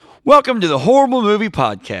Welcome to the Horrible Movie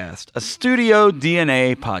Podcast, a Studio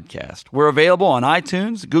DNA podcast. We're available on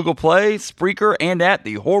iTunes, Google Play, Spreaker, and at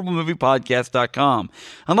thehorriblemoviepodcast.com.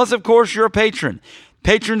 Unless, of course, you're a patron.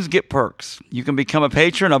 Patrons get perks. You can become a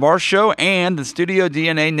patron of our show and the Studio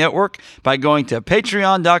DNA network by going to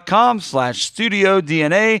patreon.com/Studio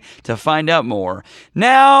DNA to find out more.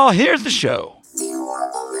 Now, here's the show. The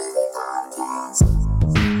Horrible Movie Podcast.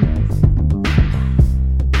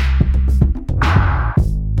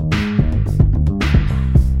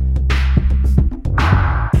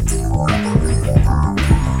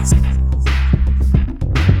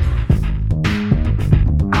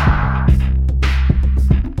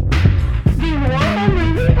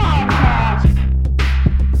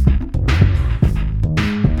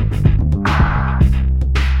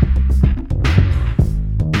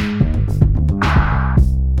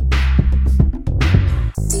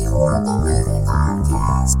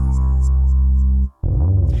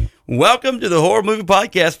 Welcome to the Horror Movie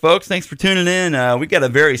Podcast, folks. Thanks for tuning in. We got a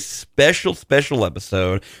very special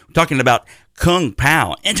episode. We're talking about Kung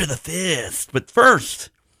Pow, Enter the Fist. But first,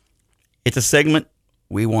 it's a segment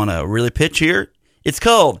we want to really pitch here. It's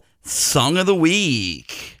called Song of the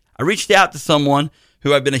Week. I reached out to someone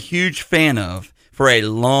who I've been a huge fan of for a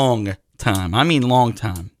long time. I mean long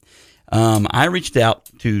time. I reached out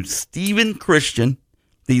to Steve Christian.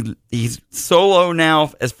 He's solo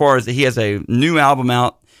now as far as he has a new album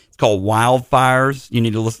out. Called Wildfires. You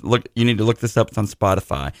need to look. You need to look this up. It's on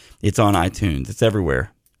Spotify. It's on iTunes. It's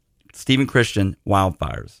everywhere. Steve Christian,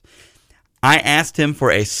 Wildfires. I asked him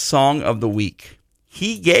for a song of the week.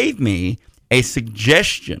 He gave me a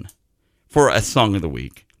suggestion for a song of the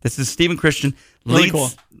week. This is Steve Christian,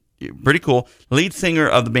 pretty cool. Lead singer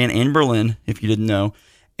of the band Anberlin, if you didn't know.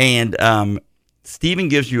 And Steven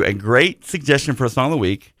gives you a great suggestion for a song of the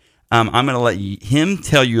week. I'm going to let him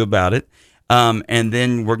tell you about it. And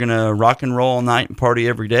then we're going to rock and roll all night and party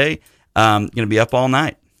every day. Going to be up all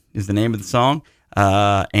night is the name of the song.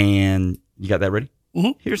 And you got that ready?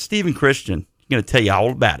 Mm-hmm. Here's Steve Christian. He's going to tell you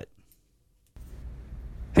all about it.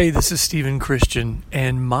 Hey, this is Steve Christian,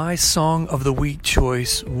 and my song of the week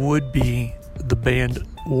choice would be the band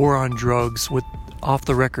War on Drugs with Off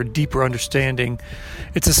the Record, Deeper Understanding.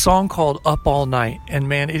 It's a song called Up All Night, and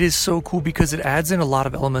man, it is so cool because it adds in a lot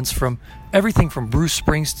of elements from everything from Bruce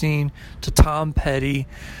Springsteen to Tom Petty,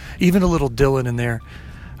 even a little Dylan in there.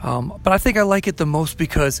 But I think I like it the most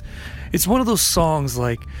because it's one of those songs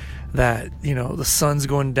like that, you know, the sun's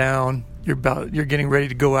going down, you're getting ready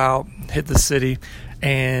to go out, hit the city,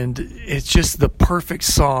 and it's just the perfect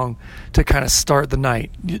song to kind of start the night.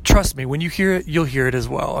 Trust me, when you hear it, you'll hear it as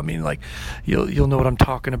well. I mean, like, you'll know what I'm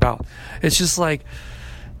talking about. It's just like,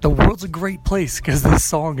 the world's a great place because this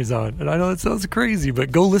song is on. And I know it sounds crazy,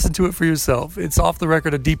 but go listen to it for yourself. It's Off the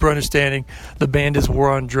Record, A Deeper Understanding. The band is War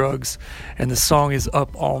on Drugs, and the song is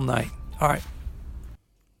Up All Night. All right.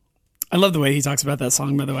 I love the way he talks about that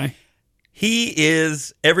song, by the way. He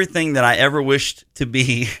is everything that I ever wished to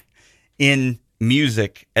be in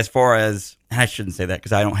music, as far as, I shouldn't say that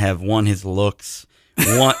because I don't have, 1, his looks,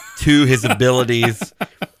 2, his abilities,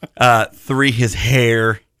 3, his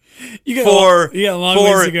hair, 4,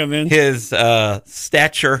 his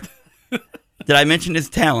stature. Did I mention his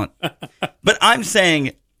talent? But I'm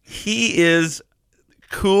saying he is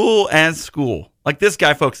cool as school. Like this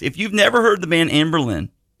guy, folks, if you've never heard the band Anberlin,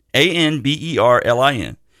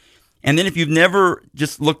 Anberlin, and then if you've never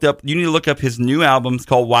just looked up, you need to look up his new album. It's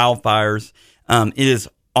called Wildfires. It is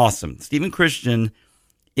awesome. Steve Christian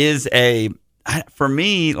is for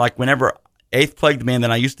me, like whenever Eighth Plague, the band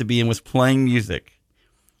that I used to be in, was playing music,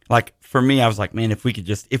 like for me, I was like, man, if we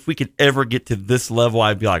could ever get to this level,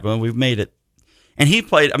 I'd be like, well, we've made it. And he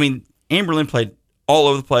played, Anberlin played all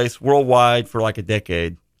over the place, worldwide for like a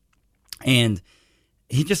decade. And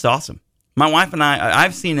he's just awesome. My wife and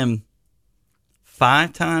I've seen him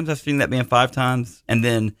 5 times. I've seen that band 5 times. And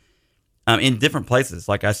then in different places.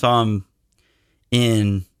 Like I saw him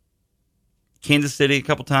in Kansas City a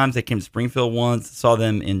couple times. They came to Springfield once. I saw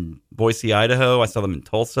them in Boise, Idaho. I saw them in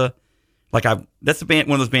Tulsa. Like that's a band,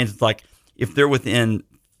 one of those bands that's like, if they're within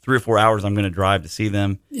 3 or 4 hours, I'm going to drive to see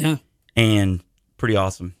them. Yeah. And pretty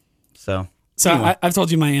awesome. So anyway. I've told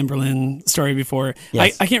you my Anberlin story before.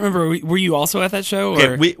 Yes. I can't remember. Were you also at that show?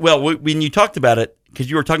 Or? Okay, when you talked about it, because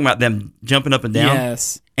you were talking about them jumping up and down.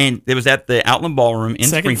 Yes. And it was at the Outland Ballroom in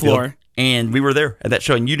Second Springfield. Floor. And we were there at that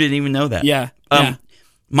show, and you didn't even know that. Yeah.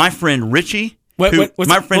 My friend Richie,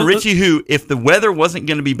 who, if the weather wasn't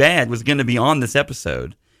going to be bad, was going to be on this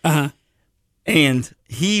episode. Uh-huh. And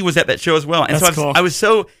he was at that show as well. And That's cool. I was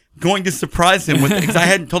so going to surprise him with it, because I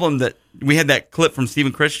hadn't told him that we had that clip from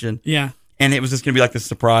Steve Christian. Yeah. And it was just going to be like this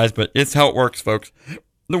surprise, but it's how it works, folks.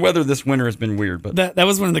 The weather this winter has been weird, but that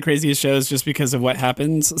was one of the craziest shows just because of what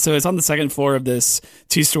happens. So it's on the second floor of this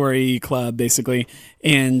 2-story club, basically,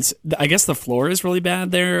 and I guess the floor is really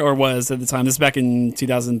bad there, or was at the time. This is back in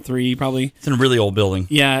 2003, probably. It's in a really old building.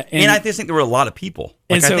 Yeah, and I just think there were a lot of people.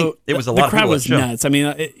 And so I think it was a lot of people. The crowd was nuts. I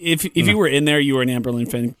mean, if you were in there, you were an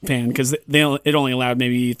Anberlin fan because it only allowed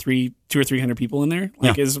maybe 200 or 300 people in there.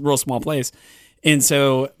 Like it's a real small place. And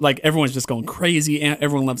so, like, everyone's just going crazy.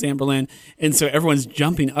 Everyone loves Anberlin. And so everyone's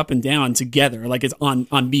jumping up and down together, like it's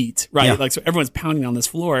on beat, right? Yeah. Like, so everyone's pounding on this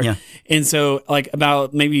floor. Yeah. And so, like,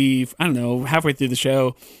 about maybe, I don't know, halfway through the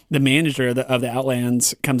show, the manager of the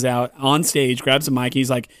Outlands comes out on stage, grabs a mic. He's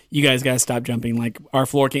like, you guys got to stop jumping. Like, our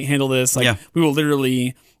floor can't handle this. Like, we will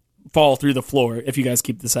literally fall through the floor if you guys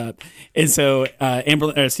keep this up. And so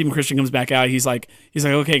Stephen Christian comes back out. He's like,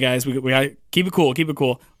 okay, guys, we got to keep it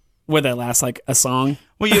cool. Where that lasts like a song.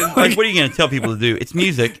 Well, like, what are you going to tell people to do? It's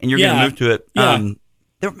music, and you're going to move to it.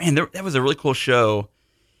 That was a really cool show.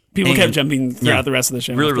 People kept jumping throughout the rest of the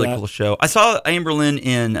show. Really cool show. I saw Anberlin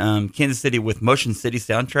in Kansas City with Motion City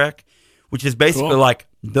Soundtrack, which is basically like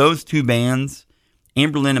those two bands.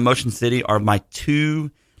 Anberlin and Motion City are my two,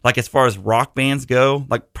 like as far as rock bands go,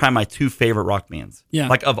 like probably my two favorite rock bands,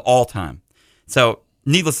 like of all time. So,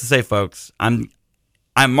 needless to say, folks, I'm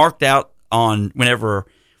marked out on whenever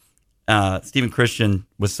Stephen Christian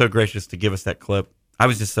was so gracious to give us that clip. I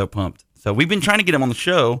was just so pumped. So we've been trying to get him on the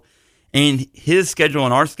show, and his schedule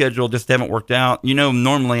and our schedule just haven't worked out. You know,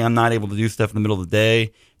 normally I'm not able to do stuff in the middle of the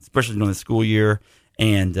day, especially during the school year.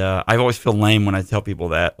 And I always feel lame when I tell people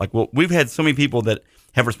that. Like, well, we've had so many people that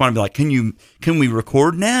have responded like, can we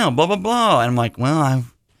record now? Blah, blah, blah. And I'm like, well,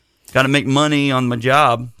 I've got to make money on my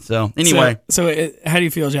job. So anyway. How do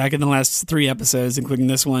you feel, Jack? In the last 3 episodes, including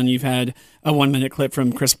this one, you've had a 1-minute clip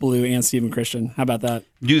from Chris Ballou and Stephen Christian. How about that?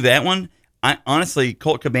 Do that one. I honestly,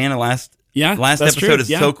 Colt Cabana last episode true. is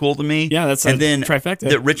so cool to me. Yeah, that's and then trifecta.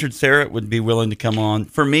 That Richard Serrett would be willing to come on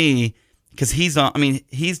for me because he's on. I mean,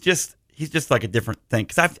 he's just like a different thing.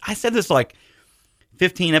 Because I said this like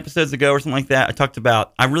 15 episodes ago or something like that. I talked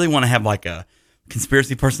about I really want to have like a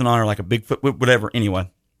conspiracy person on or like a Bigfoot, whatever. Anyway.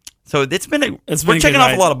 So we're checking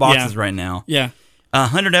off a lot of boxes right now. Yeah.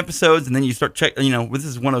 100 episodes, and then you start checking, this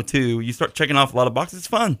is 102, you start checking off a lot of boxes. It's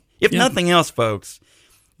fun. If nothing else, folks,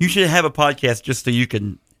 you should have a podcast just so you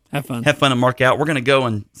can have fun and mark out. We're going to go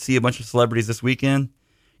and see a bunch of celebrities this weekend,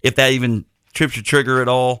 if that even trips your trigger at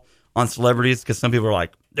all on celebrities, because some people are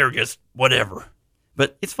like, they're just whatever.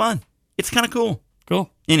 But it's fun. It's kind of cool. Cool.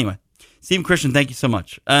 Anyway, Stephen Christian, thank you so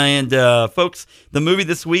much. And folks, the movie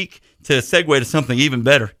this week, to segue to something even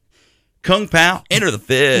better, Kung Pow, Enter the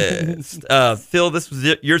Fist. Phil, this was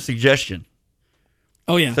your suggestion.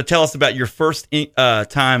 Oh, yeah. So tell us about your first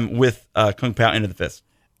time with Kung Pow, Enter the Fist.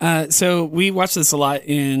 So we watched this a lot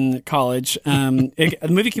in college. The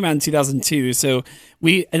movie came out in 2002. So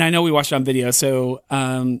and I know we watched it on video. So,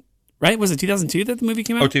 right? Was it 2002 that the movie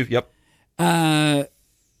came out? 2002, yep.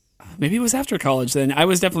 Maybe it was after college then. I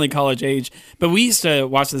was definitely college age. But we used to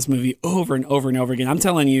watch this movie over and over and over again. I'm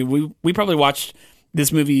telling you, we probably watched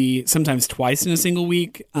this movie sometimes twice in a single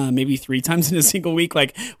week, maybe 3 times in a single week.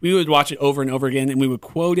 Like, we would watch it over and over again, and we would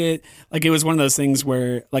quote it. Like, it was one of those things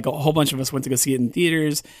where, like, a whole bunch of us went to go see it in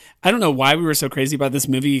theaters. I don't know why we were so crazy about this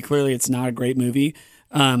movie. Clearly, it's not a great movie.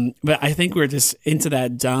 But I think we're just into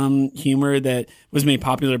that dumb humor that was made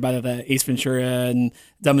popular by the Ace Ventura and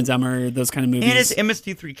Dumb and Dumber, those kind of movies. And it's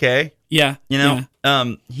MST3K. Yeah. Yeah.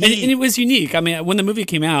 And it was unique. I mean, when the movie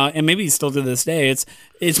came out, and maybe still to this day, it's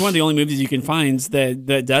one of the only movies you can find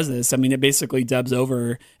that does this. I mean, it basically dubs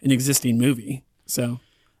over an existing movie. So,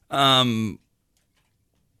 Oedekerk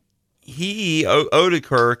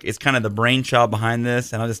is kind of the brainchild behind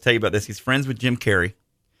this, and I'll just tell you about this. He's friends with Jim Carrey,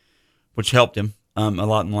 which helped him a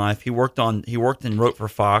lot in life. He worked and wrote for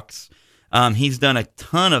Fox. He's done a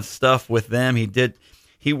ton of stuff with them.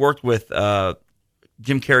 He worked with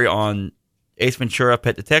Jim Carrey on Ace Ventura,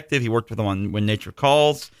 Pet Detective. He worked with him on When Nature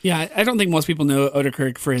Calls. Yeah, I don't think most people know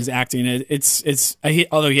Oedekerk for his acting.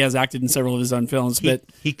 Although he has acted in several of his own films, but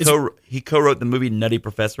he co-wrote the movie Nutty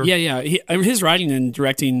Professor. Yeah. His writing and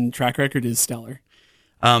directing track record is stellar.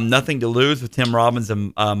 Nothing to Lose with Tim Robbins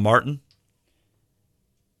and Martin.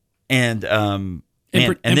 And then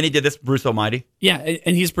he did this, Bruce Almighty. Yeah,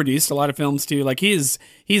 and he's produced a lot of films too. Like, he's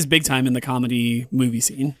big time in the comedy movie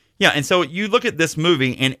scene. Yeah, and so you look at this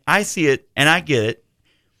movie, and I see it, and I get it.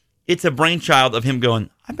 It's a brainchild of him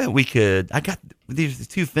going, I bet we could. I got these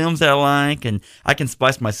 2 films that I like, and I can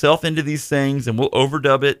splice myself into these things, and we'll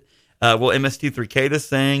overdub it. We'll MST3K this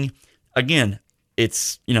thing. Again,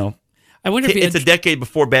 it's, I wonder if it's a decade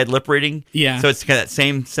before bad lip reading. Yeah. So it's kind of that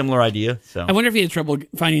same similar idea. So I wonder if he had trouble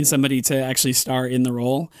finding somebody to actually star in the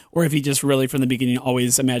role, or if he just really from the beginning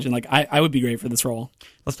always imagined like I would be great for this role.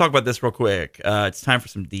 let's talk about this real quick. It's time for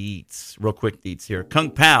some deets, real quick deets here.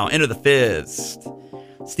 Kung Pow, Enter the Fist.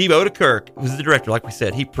 Steve Oedekerk, who's the director, like we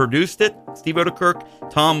said, he produced it. Steve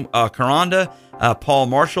Oedekerk, Tom Caranda, Paul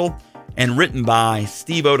Marshall, and written by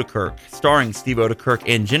Steve Oedekerk, starring Steve Oedekerk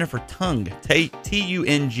and Jennifer Tung,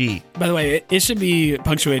 T-U-N-G. By the way, it should be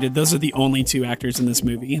punctuated. Those are the only two actors in this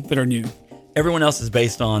movie that are new. Everyone else is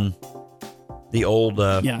based on the old,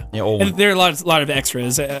 Yeah. the old And one. there are a lot of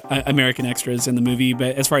extras, American extras in the movie,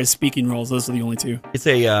 but as far as speaking roles, those are the only two. It's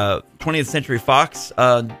a 20th Century Fox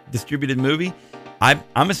distributed movie.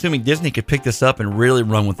 I'm assuming Disney could pick this up and really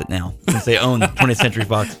run with it now, since they own 20th Century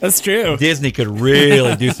Fox. That's true. Disney could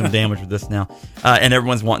really do some damage with this now, and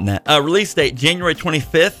everyone's wanting that. Release date, January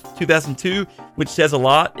 25th, 2002, which says a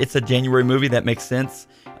lot. It's a January movie. That makes sense.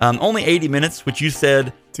 Only 80 minutes, which you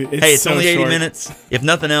said, Dude, hey, it's so only 80 short. minutes. If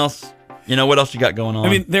nothing else, you know, what else you got going on?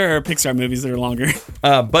 I mean, there are Pixar movies that are longer.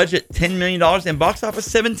 Budget $10 million and box office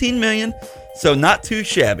 $17 million, so not too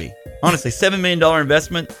shabby. Honestly, $7 million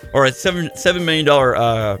investment, or a $7 million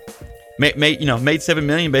made $7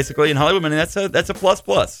 million basically in Hollywood money. That's a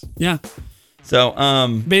plus. Yeah. So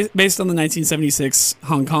Based on the 1976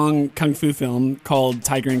 Hong Kong kung fu film called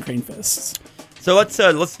Tiger and Crane Fists. so let's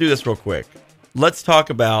do this real quick. Let's talk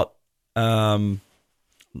about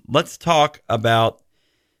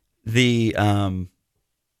the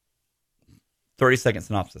 30-second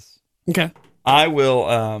synopsis. Okay. I will.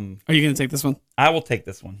 Are you going to take this one? I will take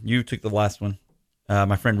this one. You took the last one.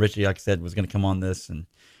 My friend Richie, like I said, was going to come on this, and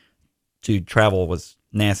to travel was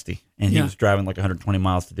nasty, and he was driving like 120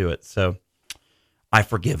 miles to do it. So I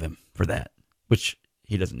forgive him for that, which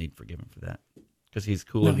he doesn't need forgiven for that because he's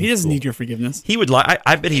cool. No, he doesn't need your forgiveness. He would like.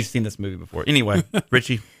 I bet he's seen this movie before. Anyway,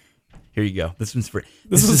 Richie, here you go. This one's for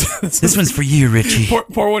this one's for you, Richie.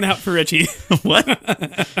 Pour one out for Richie. What?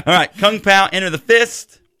 All right, Kung Pow, Enter the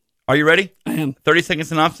Fist. Are you ready? I am. 30-second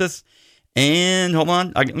synopsis. And hold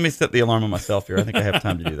on. Let me set the alarm on myself here. I think I have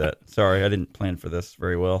time to do that. Sorry, I didn't plan for this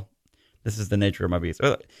very well. This is the nature of my beast.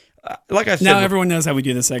 Like I said, Now everyone knows how we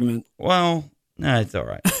do this segment. well, no, it's all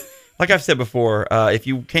right. Like I've said before, if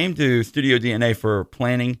you came to Studio DNA for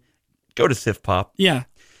planning, go to Sif Pop. Yeah.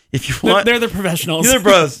 If you want, They're the professionals. they're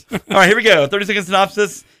bros. All right, here we go. 30-second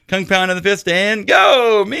synopsis. Kung Pow, Enter the Fist, and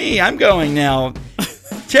go. I'm going now.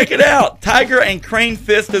 Check it out. Tiger and Crane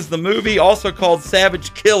Fist is the movie, also called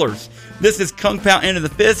Savage Killers. This is Kung Pow, Enter the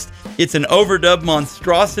Fist. It's an overdubbed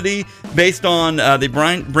monstrosity based on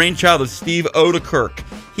the brainchild of Steve Oedekerk.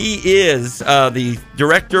 He is the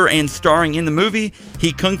director and starring in the movie.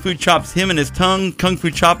 He kung fu chops him and his tongue, kung fu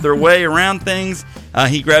chop their way around things.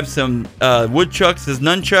 He grabs some woodchucks, his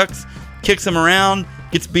nunchucks, kicks them around,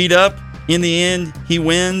 gets beat up. In the end, he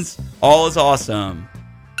wins. All is awesome.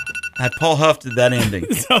 Paul Huff did that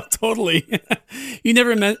ending. So totally. You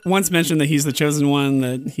never once mentioned that he's the chosen one,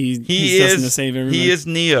 that he's destined to save everyone. He is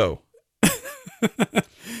Neo.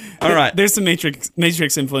 All right. There's some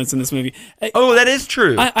Matrix influence in this movie. Oh, that is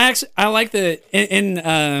true. I like the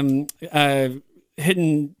in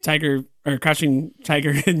Hidden Tiger or Crouching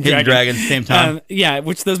Tiger, Hidden Dragon, same time. Yeah,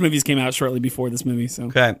 which those movies came out shortly before this movie. So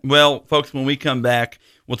Okay. Well, folks, when we come back,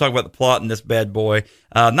 we'll talk about the plot in this bad boy.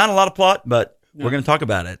 Not a lot of plot, but we're going to talk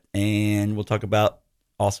about it, and we'll talk about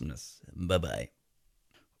awesomeness. Bye-bye.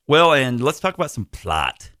 Well, and let's talk about some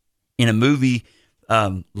plot in a movie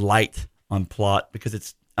light on plot, because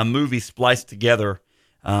it's a movie spliced together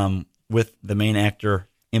with the main actor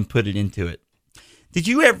inputted into it. Did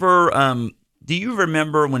you ever, do you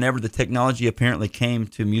remember whenever the technology apparently came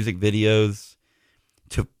to music videos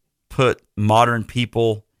to put modern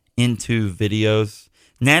people into videos?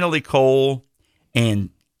 Natalie Cole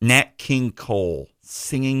and Nat King Cole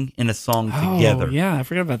singing in a song together. Oh, yeah, I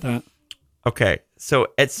forgot about that. Okay, so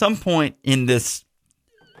at some point in this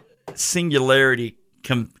singularity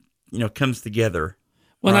comes together,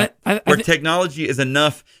 Well, right? Where technology is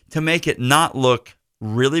enough to make it not look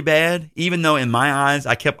really bad, even though in my eyes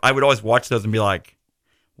I would always watch those and be like,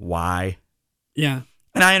 why? Yeah.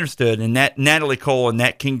 And I understood, and Natalie Cole and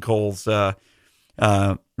Nat King Cole's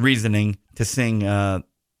reasoning to sing that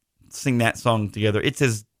song together. It's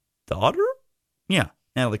his daughter? Yeah,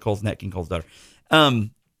 Natalie Cole's Nat King Cole's daughter.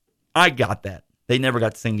 I got that. They never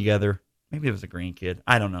got to sing together. Maybe it was a grandkid.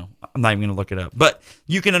 I don't know. I'm not even going to look it up. But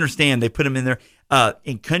you can understand they put him in there.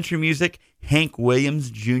 In country music, Hank Williams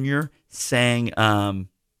Jr. sang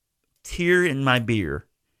Tear in My Beer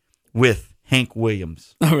with Hank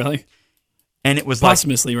Williams. Oh, really? And it was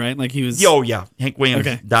posthumously, right? Like he was... Oh, yeah. Hank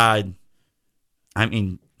Williams died, I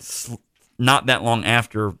mean, not that long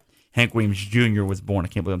after Hank Williams Jr. was born. I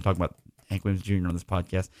can't believe I'm talking about Hank Williams Jr. on this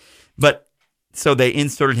podcast. But so they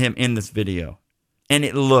inserted him in this video, and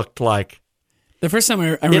it looked like the first time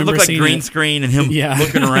I remember it looked like seeing green screen and him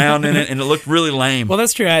looking around in it, and it looked really lame. Well,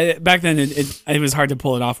 that's true. Back then, it was hard to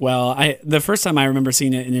pull it off well. The first time I remember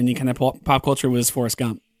seeing it in any kind of pop culture was Forrest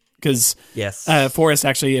Gump, because Forrest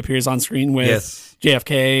actually appears on screen with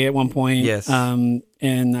JFK at one point. Yes. And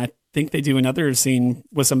I think they do another scene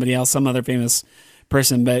with somebody else, some other famous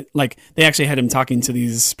person, but like they actually had him talking to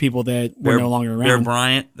these people that were no longer around. Bear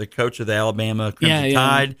Bryant, the coach of the Alabama Crimson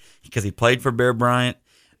Tide, because he played for Bear Bryant.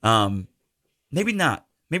 Maybe not.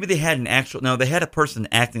 Maybe they had they had a person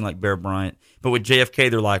acting like Bear Bryant, but with JFK,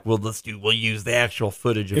 they're like, we'll use the actual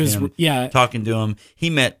footage of him talking to him. He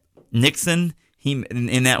met Nixon.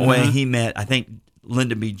 In that way, he met, I think,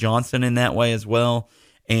 Lyndon B. Johnson in that way as well.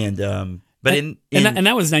 And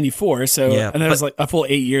that was 94, so and that was like a full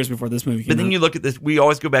 8 years before this movie came out. But then you look at this, we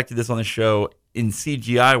always go back to this on the show, in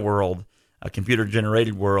CGI world, a computer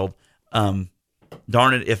generated world, darn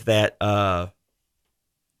it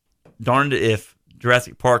if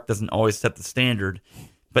Jurassic Park doesn't always set the standard.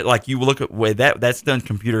 But like you look at the way that's done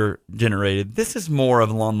computer generated, this is more of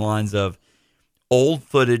along the lines of old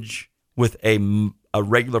footage with a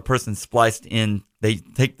regular person spliced in. They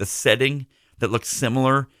take the setting that looks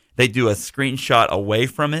similar, they do a screenshot away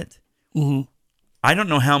from it. Mm-hmm. I don't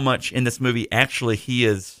know how much in this movie actually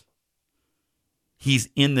he's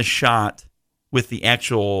in the shot with the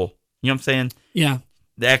actual, you know what I'm saying? Yeah.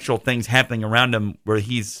 The actual things happening around him where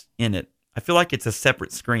he's in it. I feel like it's a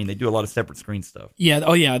separate screen. They do a lot of separate screen stuff. Yeah.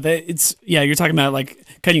 Oh, yeah. You're talking about like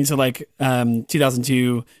cutting to like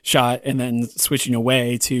 2002 shot and then switching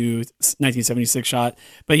away to 1976 shot.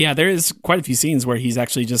 But yeah, there is quite a few scenes where he's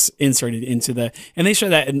actually just inserted into and they show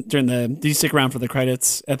that during do you stick around for the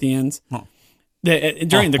credits at the end? Huh.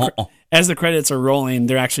 As the credits are rolling,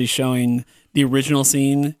 they're actually showing the original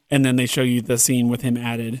scene, and then they show you the scene with him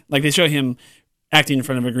added. Like they show him acting in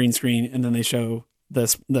front of a green screen, and then they show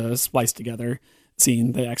the spliced together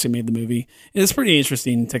scene that actually made the movie. It's pretty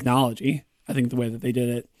interesting technology, I think, the way that they did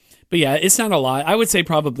it. But yeah, it's not a lot. I would say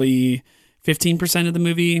probably 15% of the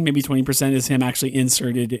movie, maybe 20% is him actually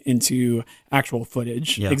inserted into actual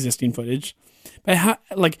footage, existing footage. But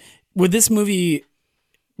with this movie,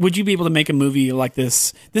 would you be able to make a movie like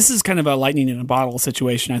this? This is kind of a lightning in a bottle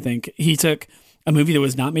situation, I think. He took a movie that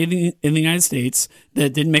was not made in the United States,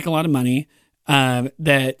 that didn't make a lot of money,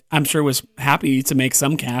 that I'm sure was happy to make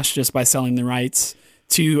some cash just by selling the rights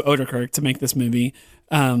to Oedekerk to make this movie.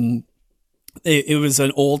 It was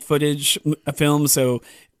an old footage film, so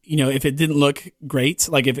if it didn't look great,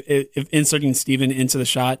 like if inserting Steven into the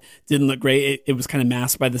shot didn't look great, it was kind of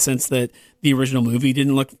masked by the sense that the original movie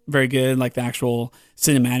didn't look very good, like the actual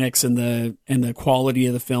cinematics and the quality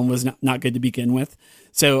of the film was not good to begin with.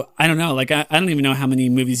 So I don't know, like I don't even know how many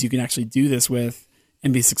movies you can actually do this with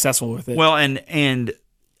and be successful with it. Well, and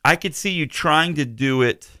I could see you trying to do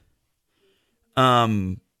it.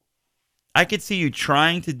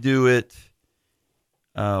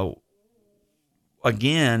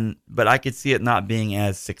 Again, but I could see it not being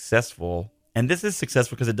as successful. And this is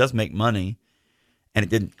successful because it does make money, and it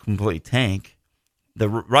didn't completely tank. The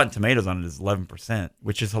Rotten Tomatoes on it is 11%,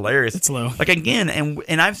 which is hilarious. It's low. Like again,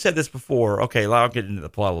 and I've said this before. Okay, I'll get into the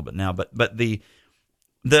plot a little bit now, but the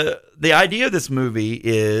idea of this movie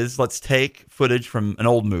is, let's take footage from an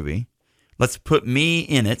old movie, let's put me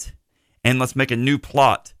in it, and let's make a new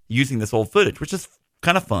plot using this old footage, which is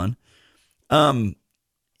kind of fun.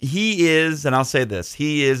 He is, and I'll say this,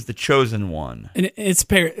 he is the chosen one. And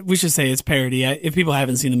we should say it's parody. If people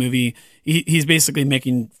haven't seen the movie, he's basically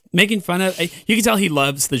making fun of. You can tell he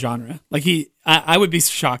loves the genre. Like I would be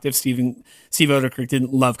shocked if Steve Oedekerk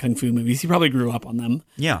didn't love kung fu movies. He probably grew up on them.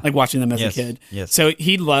 Yeah, like watching them as a kid. Yes. So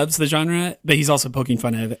he loves the genre, but he's also poking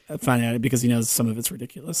fun at it because he knows some of it's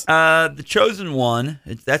ridiculous. The chosen one.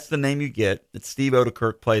 That's the name you get. It's Steve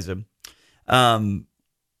Oedekerk plays him.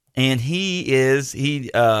 And there's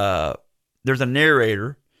a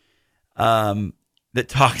narrator that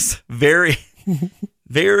talks very,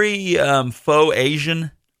 very faux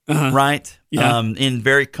Asian, right? Yeah. In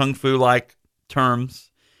very kung fu like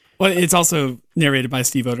terms. Well, it's also narrated by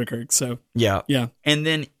Steve Oedekerk, so yeah. And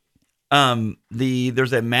then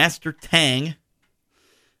there's a Master Tang,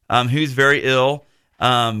 who's very ill,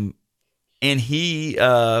 and he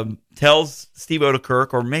tells Steve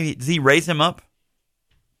Oedekerk, or maybe does he raise him up?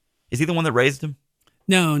 Is he the one that raised him?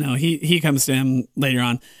 No, he comes to him later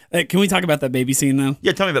on. Can we talk about that baby scene though?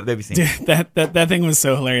 Yeah, tell me about the baby scene. Dude, that thing was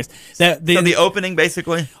so hilarious. So the opening,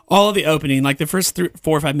 basically? All of the opening, like the first 4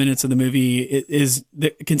 or 5 minutes of the movie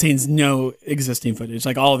contains no existing footage.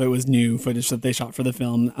 Like all of it was new footage that they shot for the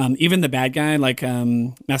film. Even the bad guy, like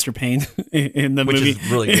Master Payne in the movie. Which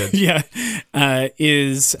is really good. Yeah.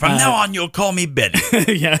 Is From now on, you'll call me Betty.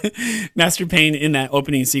 Yeah. Master Payne in that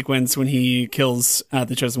opening sequence when he kills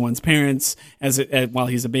the Chosen One's parents while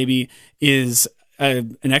he's a baby is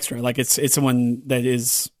an extra. Like it's someone that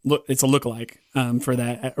it's a lookalike for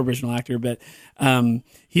that original actor, but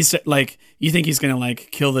he's like, you think he's gonna like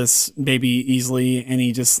kill this baby easily, and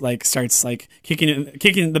he just like starts like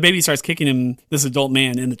kicking the baby starts kicking him, this adult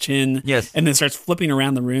man, in the chin. Yes. And then starts flipping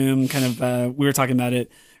around the room, kind of we were talking about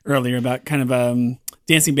it earlier about kind of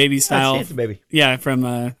Dancing Baby style. Dancing Baby. Yeah, from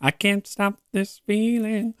I Can't Stop This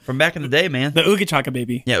Feeling. From back in the day, man. The Ooga Chaka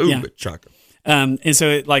Baby. Yeah, Ooga Chaka. And so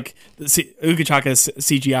it like Ooga Chaka's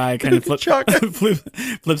CGI kind of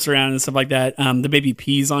flips around and stuff like that. The baby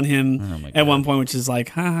pees on him at one point, which is like,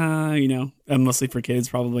 haha, mostly for kids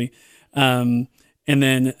probably. And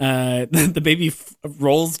then the baby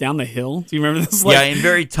rolls down the hill. Do you remember this? Yeah, in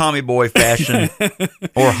very Tommy Boy fashion,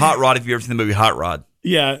 or Hot Rod if you ever seen the movie Hot Rod.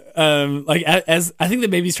 Yeah, like as I think the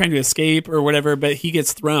baby's trying to escape or whatever, but he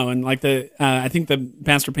gets thrown. Like I think the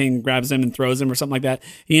Master Payne grabs him and throws him or something like that.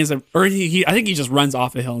 He ends up, or he I think he just runs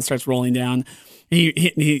off a hill and starts rolling down.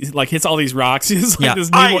 He like hits all these rocks. He's like this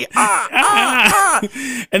newborn,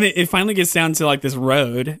 and it finally gets down to like this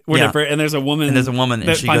road, whatever. And there's a woman,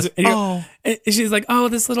 and she goes, and she's like, oh,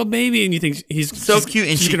 this little baby, and you think she's cute,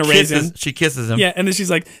 and she's gonna raise him. She kisses him. Yeah, and then she's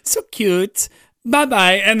like, so cute.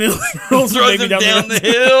 Bye-bye, and then rolls the baby down the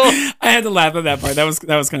hill. I had to laugh at that part. That was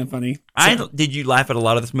kind of funny. Did you laugh at a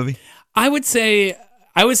lot of this movie? I would say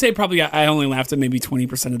probably I only laughed at maybe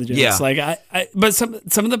 20% of the jokes. Yeah. Like but some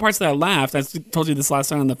of the parts that I laughed, I told you this last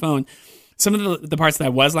time on the phone. Some of the parts that I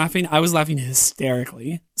was laughing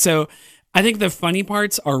hysterically. So I think the funny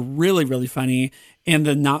parts are really, really funny, and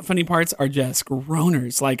the not funny parts are just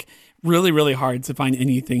groaners. Like really, really hard to find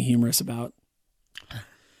anything humorous about.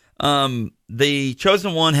 The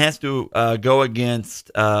Chosen One has to go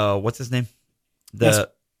against what's his name?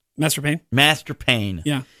 Master Payne. Master Payne.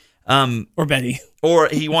 Yeah. Or Betty. Or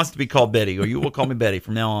he wants to be called Betty, or you will call me Betty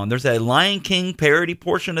from now on. There's a Lion King parody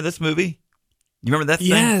portion of this movie. You remember that thing?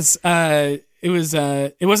 Yes. It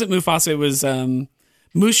wasn't Mufasa, it was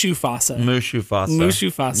Mushufasa.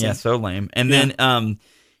 Mushufasa. Yeah, so lame. And then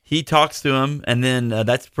he talks to him, and then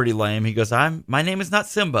that's pretty lame. He goes, my name is not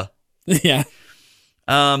Simba. Yeah.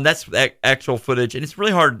 That's actual footage, and it's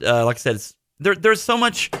really hard. Like I said, there's so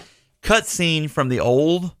much cutscene from the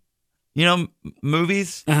old,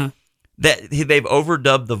 movies that they've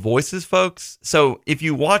overdubbed the voices, folks. So if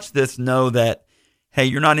you watch this, know that, hey,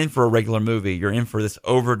 you're not in for a regular movie. You're in for this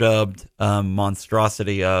overdubbed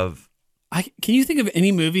monstrosity of. Can you think of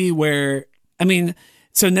any movie where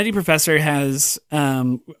so Nutty Professor has.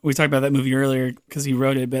 We talked about that movie earlier because he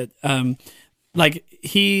wrote it, but. Like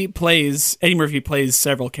Eddie Murphy plays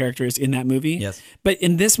several characters in that movie. Yes. But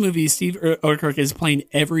in this movie, Steve Oedekerk is playing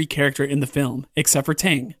every character in the film except for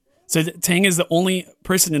Tang. So Tang is the only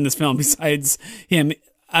person in this film besides him.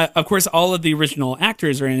 Of course, all of the original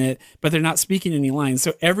actors are in it, but they're not speaking any lines.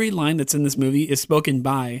 So every line that's in this movie is spoken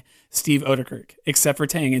by Steve Oedekerk, except for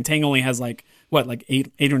Tang. And Tang only has like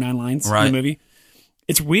 8 or 9 lines in the movie.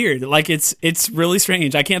 It's weird. Like it's really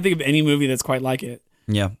strange. I can't think of any movie that's quite like it.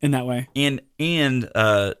 Yeah, in that way, and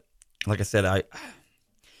like I said,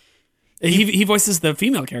 he voices the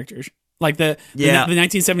female characters, like the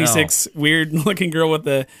 1976 weird looking girl with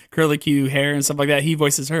the curly Q hair and stuff like that. He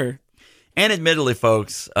voices her. And admittedly,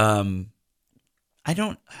 folks, I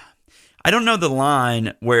don't know the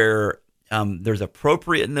line where there's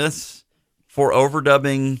appropriateness for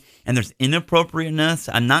overdubbing and there's inappropriateness.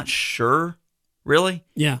 I'm not sure, really.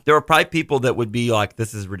 Yeah, there are probably people that would be like,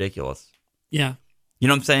 "This is ridiculous." Yeah. You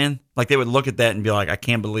know what I'm saying? Like they would look at that and be like, I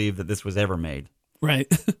can't believe that this was ever made.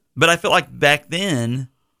 Right. But I feel like back then,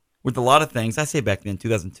 with a lot of things, I say back then,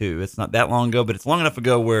 2002, it's not that long ago, but it's long enough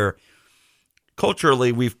ago where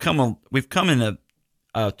culturally we've come in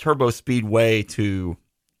a turbo speed way to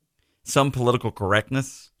some political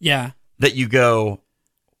correctness. Yeah. That you go,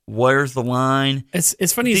 where's the line?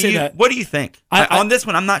 It's funny you say that. What do you think? On this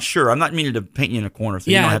one, I'm not sure. I'm not meaning to paint you in a corner,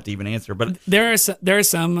 so you don't have to even answer. But there are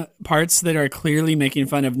some parts that are clearly making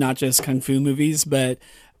fun of not just kung fu movies, but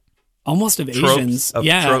almost of Asians.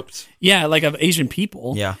 Tropes. Yeah, like of Asian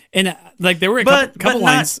people. Yeah, and like there were a couple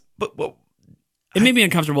lines. It made me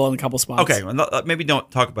uncomfortable in a couple spots. Okay, well, maybe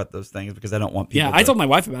don't talk about those things because I don't want people. Yeah, I told my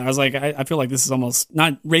wife about it. I was like, I feel like this is almost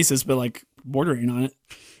not racist, but like bordering on it.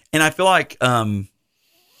 And I feel like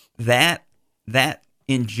that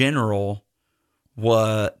in general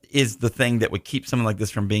is the thing that would keep something like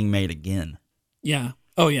this from being made again. Yeah.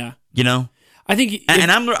 Oh yeah. You know? I think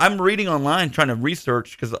And I'm reading online trying to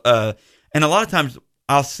research because and a lot of times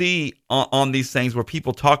I'll see on these things where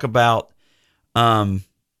people talk about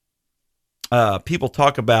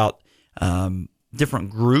different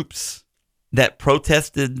groups that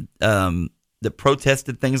protested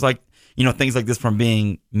things like this from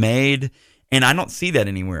being made, and I don't see that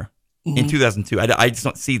anywhere in 2002. I just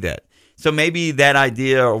don't see that. So maybe that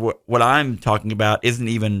idea or what I'm talking about isn't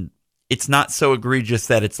even. It's not so egregious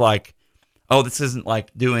that it's like, oh, this isn't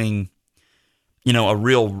like doing, a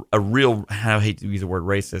real. I hate to use the word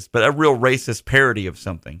racist, but a real racist parody of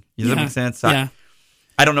something. Does that make sense? Yeah.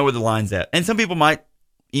 I don't know where the line's at, and some people might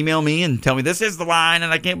email me and tell me this is the line,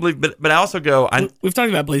 and I can't believe. But I also go. We've talked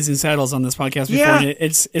about Blazing Saddles on this podcast before. Yeah. And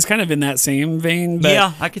it's kind of in that same vein. But,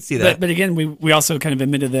 yeah, I could see that. But again, we also kind of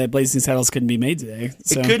admitted that Blazing Saddles couldn't be made today.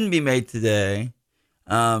 So. It couldn't be made today.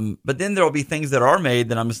 But then there will be things that are made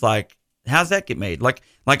that I'm just like, how's that get made? Like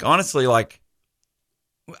honestly,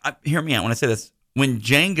 hear me out when I say this. When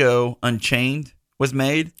Django Unchained was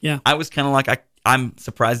made, yeah, I was kind of like, I'm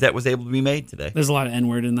surprised that was able to be made today. There's a lot of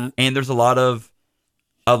N-word in that, and there's a lot of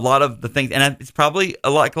the things, and it's probably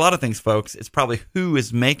like a lot of things, folks. It's probably who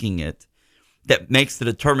is making it that makes the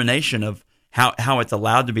determination of how it's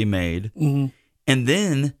allowed to be made, mm-hmm. and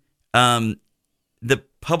then the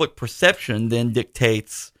public perception then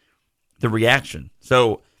dictates the reaction.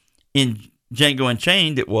 So in Django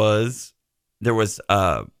Unchained, there was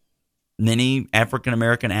many African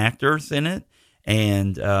American actors in it,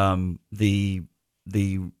 and the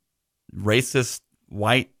racist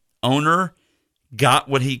white owner got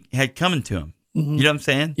what he had coming to him. Mm-hmm. You know what I'm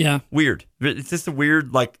saying? Yeah. Weird. It's just a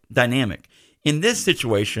weird dynamic. In this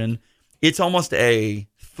situation, it's almost a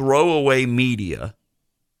throwaway media.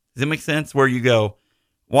 Does that make sense? Where you go,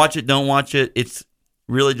 watch it, don't watch it. It's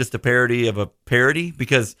really just a parody of a parody,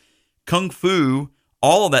 because Kung Fu,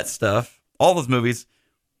 all of that stuff, all those movies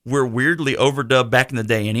were weirdly overdubbed back in the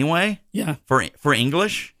day anyway. Yeah. For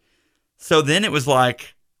English. So then it was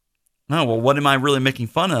like, oh, well, what am I really making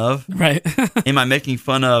fun of? Right. Am I making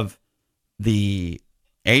fun of the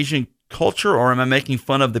Asian culture, or am I making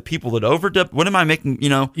fun of the people that overdubbed? What am I making,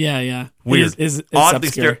 Yeah. Weird. It's oddly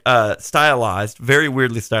obscure. Stylized, very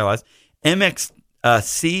weirdly stylized. MXC,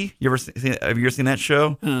 have you ever seen that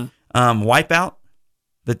show? Wipeout,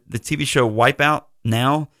 the TV show Wipeout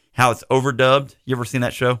now, how it's overdubbed. You ever seen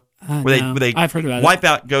that show? No. I've heard about it.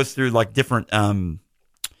 Wipeout goes through different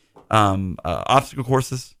obstacle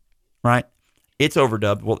courses, right? It's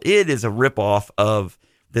overdubbed. Well, it is a ripoff of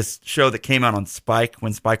this show that came out on Spike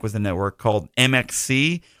when Spike was the network, called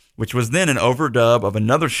MXC, which was then an overdub of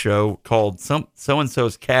another show called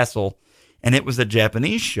So-and-so's Castle, and it was a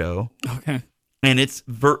Japanese show. Okay. And it's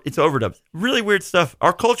overdubbed. Really weird stuff.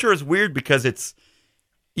 Our culture is weird because it's,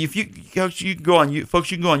 if you can go on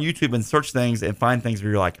YouTube and search things and find things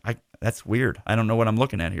where you're like, that's weird. I don't know what I'm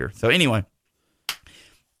looking at here. So anyway,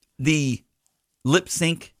 the lip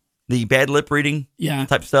sync, the bad lip reading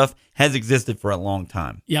type stuff has existed for a long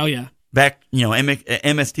time. Yeah, oh yeah. Back,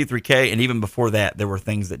 MST3K, and even before that, there were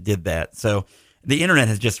things that did that. So the internet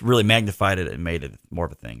has just really magnified it and made it more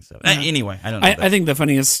of a thing. So anyway, I don't know. I think the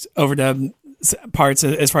funniest overdub parts,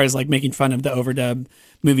 as far as making fun of the overdub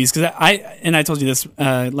movies, because I told you this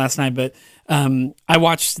last night, but I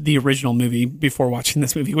watched the original movie before watching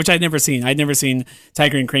this movie, which I'd never seen. I'd never seen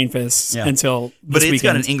Tiger and Crane Fist until this But it's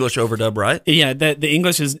weekend. got an English overdub, right? Yeah, the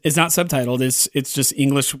English is not subtitled. It's just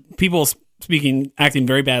English people acting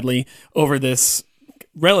very badly over this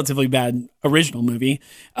relatively bad original movie.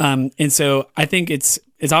 And so I think it's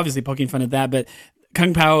obviously poking fun at that, but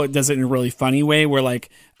Kung Pow does it in a really funny way where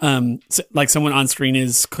someone on screen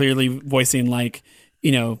is clearly voicing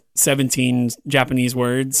 17 Japanese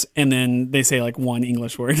words, and then they say one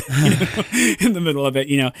English word in the middle of it,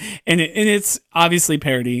 and it's obviously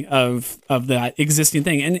parody of that existing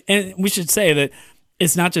thing. And we should say that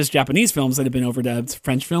it's not just Japanese films that have been overdubbed.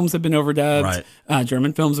 French films have been overdubbed. Right.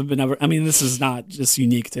 German films have been I mean, this is not just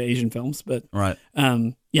unique to Asian films, but right.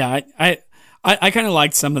 I kind of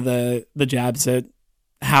liked some of the jabs at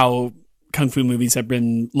how Kung Fu movies have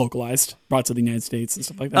been localized, brought to the United States and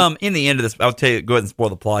stuff like that. In the end of this, I'll tell you, go ahead and spoil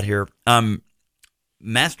the plot here.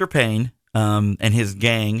 Master Payne and his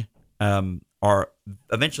gang are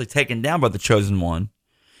eventually taken down by the Chosen One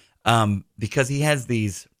because he has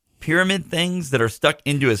these pyramid things that are stuck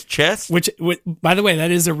into his chest. Which, by the way,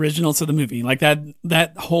 that is original to the movie.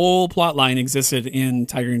 That whole plot line existed in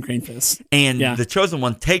Tiger and Crane Fist. And the Chosen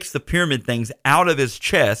One takes the pyramid things out of his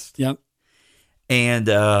chest. Yep.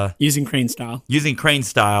 and using crane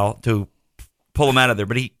style to pull him out of there.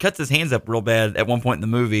 But he cuts his hands up real bad at one point in the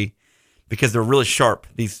movie because they're really sharp,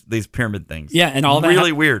 these pyramid things. Yeah, and all that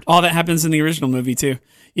really weird. All that happens in the original movie too.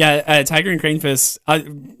 Yeah, Tiger and Crane Fist.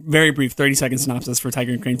 Very brief, 30-second synopsis for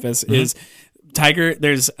Tiger and Crane Fist is Tiger.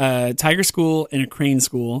 There's a Tiger school and a Crane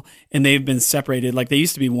school, and they've been separated. Like they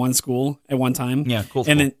used to be one school at one time. Yeah, cool.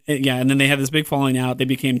 And then they had this big falling out. They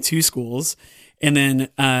became two schools. And then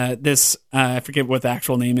this I forget what the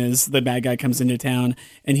actual name is. The bad guy comes into town,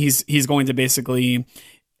 and he's going to basically.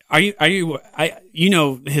 You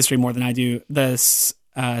know history more than I do. The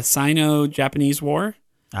Sino-Japanese War.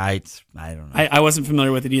 I don't know. I wasn't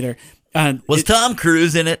familiar with it either. Was Tom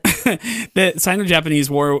Cruise in it? The Sino-Japanese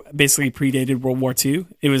War basically predated World War II.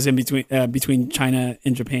 It was in between China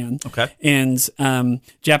and Japan. Okay. And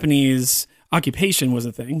Japanese occupation was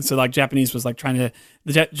a thing. So like Japanese was like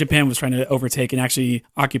Japan was trying to overtake and actually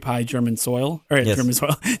occupy German soil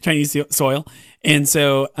Chinese soil. And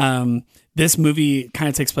so this movie kind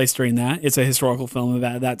of takes place during that. It's a historical film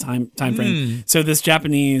about that time frame. So this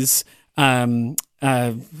Japanese warrior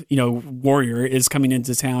is coming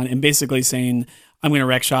into town and basically saying, I'm going to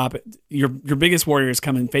wreck shop. Your biggest warriors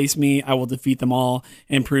come and face me. I will defeat them all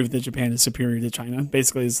and prove that Japan is superior to China,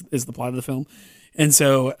 basically is the plot of the film. And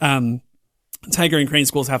so Tiger and Crane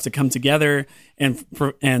schools have to come together and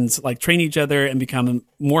like train each other and become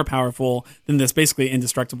more powerful than this basically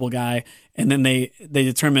indestructible guy. And then they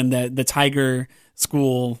determine that the Tiger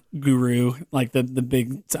school guru, like the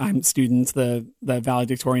big time student, the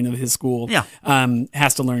valedictorian of his school,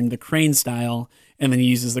 has to learn the Crane style, and then he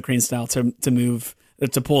uses the Crane style to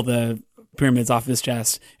pull the pyramids off his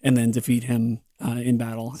chest and then defeat him in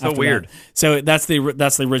battle. So weird. That. So that's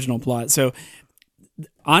the original plot. So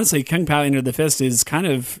honestly, Kung Pow Enter the Fist is kind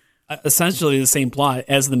of essentially the same plot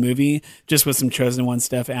as the movie, just with some Chosen One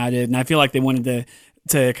stuff added. And I feel like they wanted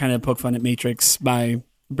to kind of poke fun at Matrix by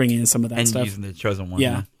bringing in some of that stuff. And using the Chosen One.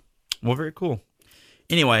 Yeah. Well, very cool.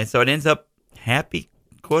 Anyway, so it ends up happy,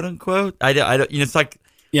 quote unquote. I don't, it's like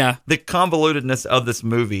the convolutedness of this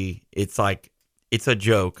movie. It's like, it's a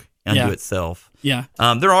joke unto itself. Yeah.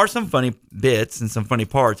 There are some funny bits and some funny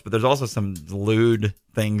parts, but there's also some lewd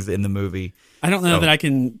things in the movie. I don't know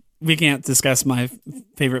that we can't discuss my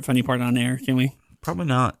favorite funny part on air, can we? Probably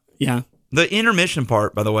not. Yeah. The intermission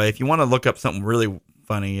part, by the way, if you want to look up something really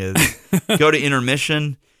funny, is go to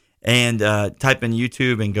intermission and type in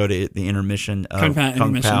YouTube and go to the intermission of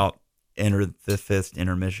Kung Pow Enter the Fist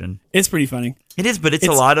intermission. It's pretty funny. It is, but it's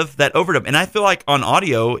a lot of that overdub. And I feel like on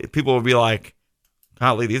audio, people will be like,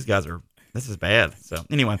 golly, this is bad. So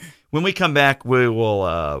anyway, when we come back, we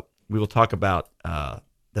will talk about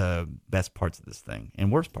the best parts of this thing and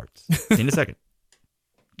worst parts in a second.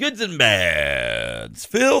 Goods and bads.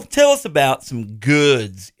 Phil, tell us about some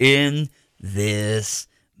goods in this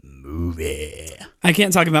movie. I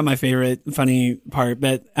can't talk about my favorite funny part,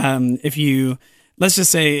 but let's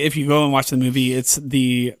just say if you go and watch the movie, it's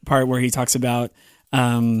the part where he talks about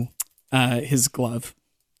his glove,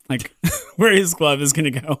 like where his glove is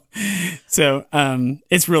going to go. So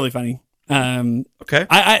it's really funny. Okay.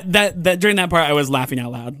 I during that part I was laughing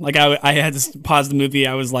out loud. Like I had to pause the movie.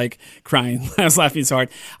 I was like crying. I was laughing so hard.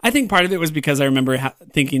 I think part of it was because I remembered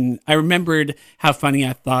how funny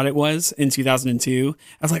I thought it was in 2002.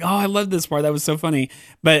 I was like, oh, I love this part. That was so funny.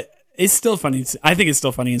 But it's still funny. I think it's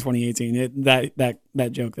still funny in 2018.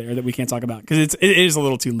 That joke there that we can't talk about because it is a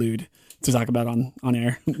little too lewd to talk about on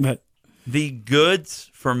air. But the goods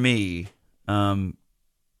for me.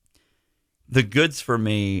 The goods for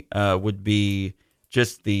me would be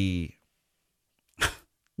just the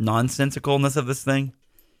nonsensicalness of this thing,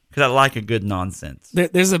 because I like a good nonsense.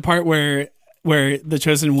 There's a part where the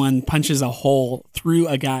Chosen One punches a hole through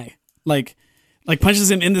a guy, like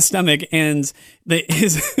punches him in the stomach, and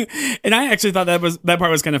and I actually thought that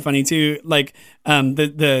part was kind of funny too. Like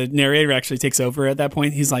the narrator actually takes over at that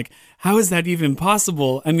point. He's like, "How is that even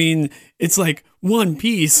possible? I mean, it's like one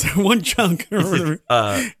piece, one chunk, or whatever."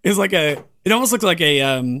 It's like it almost looks like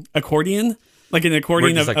a accordion, like an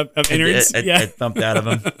accordion of innards. It thumped out of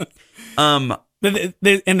him. And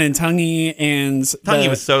then Tonguey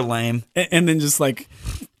was so lame. And then just like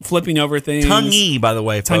flipping over things. Tonguey, by the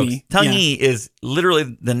way, folks. Tonguey is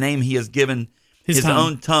literally the name he has given his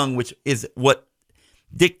own tongue, which is what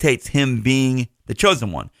dictates him being the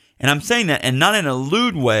Chosen One. And I'm saying that, and not in a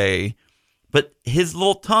lewd way, but his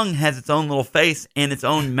little tongue has its own little face and its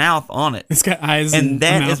own mouth on it. It's got eyes, and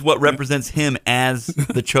that is what represents him as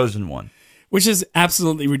the Chosen One. Which is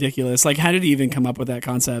absolutely ridiculous. Like, how did he even come up with that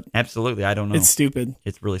concept? Absolutely, I don't know. It's stupid.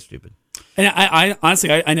 It's really stupid. And I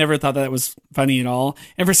honestly, I never thought that was funny at all.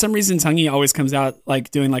 And for some reason, Tonguey always comes out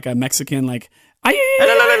like doing like a Mexican, like, I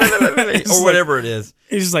or whatever it is.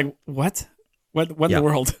 It's just like, what in the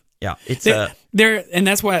world? Yeah, it's there, and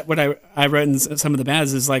that's what I wrote in some of the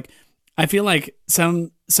bads is like, I feel like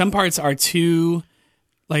some parts are too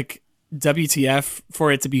like WTF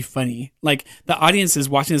for it to be funny. Like the audience is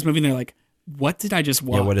watching this movie and they're like, what did I just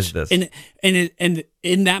watch? Yeah, what is this? And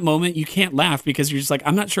in that moment you can't laugh because you're just like,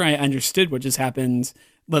 I'm not sure I understood what just happened,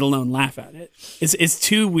 let alone laugh at it. It's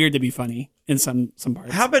too weird to be funny in some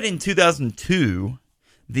parts. How about in 2002,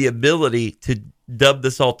 the ability to dub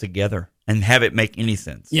this all together and have it make any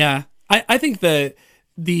sense? Yeah, I think the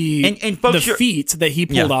folks, feat that he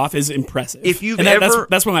pulled off is impressive. If you've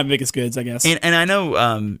that's one of my biggest goods, I guess. And I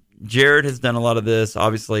know Jared has done a lot of this.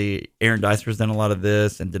 Obviously, Aaron Dicer's done a lot of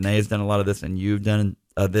this, and Danae's done a lot of this, and you've done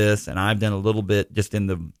this, and I've done a little bit just in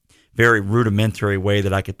the very rudimentary way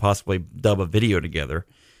that I could possibly dub a video together.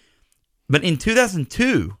 But in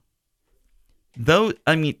 2002,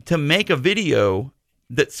 to make a video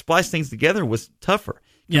that spliced things together was tougher.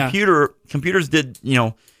 Yeah. Computers did,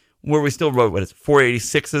 where we still wrote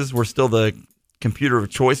 486s were still the computer of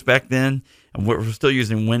choice back then, and we're still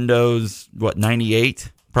using Windows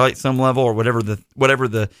 98 probably at some level, or whatever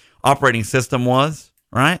the operating system was,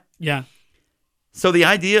 right? Yeah. So the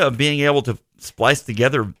idea of being able to splice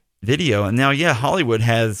together video, and now Hollywood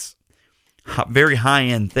has very high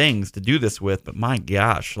end things to do this with, but my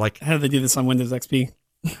gosh, like how do they do this on Windows XP?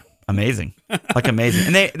 Amazing,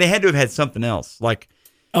 and they had to have had something else, like.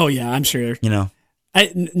 Oh yeah, I'm sure.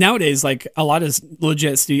 Nowadays, like a lot of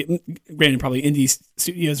legit granted, probably indie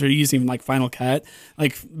studios are using like Final Cut,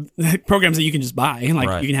 like programs that you can just buy and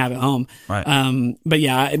you can have at home. Right. But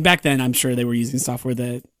yeah, back then I'm sure they were using software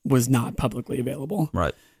that was not publicly available.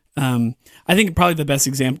 Right. I think probably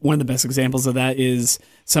one of the best examples of that is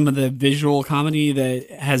some of the visual comedy that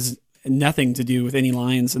has nothing to do with any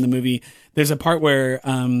lines in the movie. There's a part where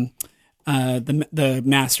the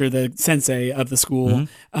master, the sensei of the school,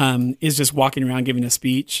 is just walking around giving a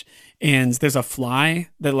speech, and there's a fly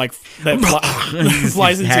that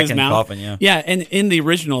flies into his mouth. Coughing, yeah, and in the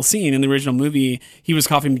original scene, in the original movie, he was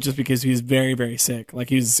coughing just because he was very, very sick. Like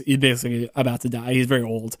he's basically about to die. He's very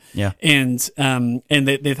old. Yeah, and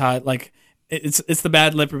they thought like it's the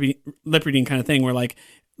bad lip reading kind of thing where like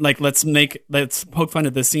let's poke fun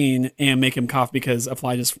at the scene and make him cough because a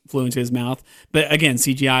fly just flew into his mouth. But again,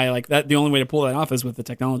 CGI, like that, the only way to pull that off is with the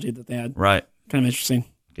technology that they had. Right. Kind of interesting.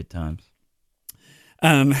 Good times.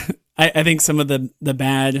 I think some of the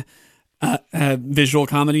bad visual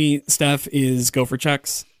comedy stuff is Gopher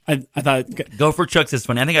Chucks. I thought Gopher Chucks is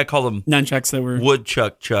funny. I think I call them nunchucks that were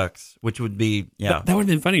woodchuck chucks, which would be that would have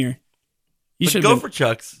been funnier. Gopher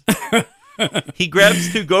Chucks. He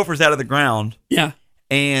grabs two gophers out of the ground. Yeah.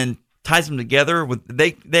 And ties them together with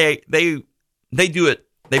they do it.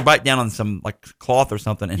 They bite down on some like cloth or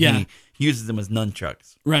something, and he uses them as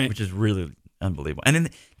nunchucks, right? Which is really unbelievable. And then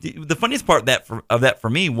the funniest part of that for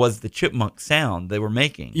me was the chipmunk sound they were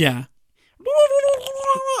making. Yeah,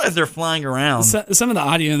 as they're flying around. Some of the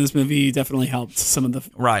audio in this movie definitely helped. Some of the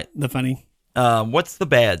funny. What's the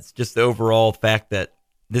bads? Just the overall fact that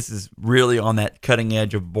this is really on that cutting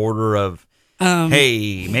edge of border of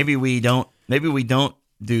hey, maybe we don't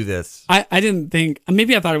do this. I didn't think,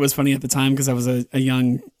 maybe I thought it was funny at the time because I was a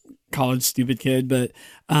young college stupid kid, but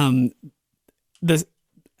how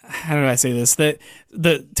do I say this? The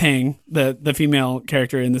Tang, the female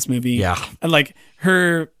character in this movie, like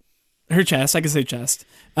her chest, I can say chest,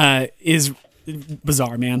 is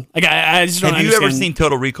bizarre, man. Like I just don't understand. Have you ever seen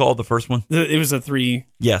Total Recall, the first one? It was a 3.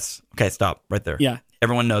 Yes. Okay, stop right there. Yeah.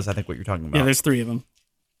 Everyone knows, I think, what you're talking about. Yeah, there's 3 of them.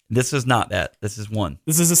 This is not that. This is one.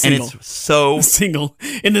 This is a single. And it's so... A single.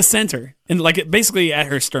 In the center. And basically at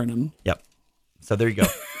her sternum. Yep. So there you go,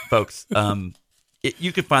 folks.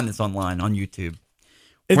 You can find this online on YouTube.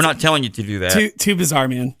 We're not telling you to do that. Too bizarre,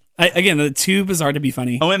 man. Again, too bizarre to be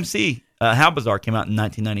funny. OMC, How Bizarre came out in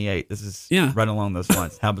 1998. This is right along those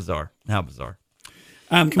lines. How bizarre. How bizarre.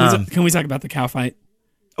 Can we talk about the cow fight?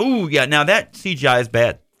 Oh, yeah. Now that CGI is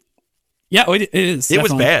bad. Yeah, it is. It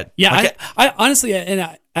was bad. Yeah, like I honestly,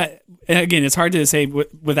 and again, it's hard to say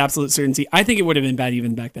with absolute certainty. I think it would have been bad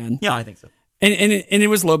even back then. Yeah, I think so. And it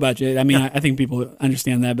was low budget. I mean, I think people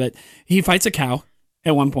understand that. But he fights a cow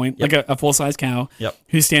at one point, like a full size cow,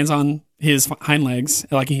 who stands on his hind legs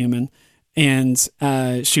like a human and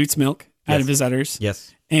shoots milk out of his udders.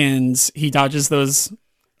 Yes, and he dodges those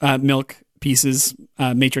milk pieces,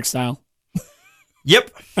 Matrix style.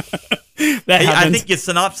 Yep. I think you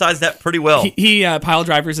synopsized that pretty well. He pile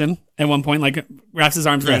drivers him at one point, like wraps his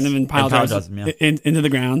arms around him and pile drives him into the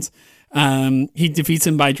ground. He defeats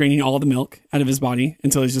him by draining all the milk out of his body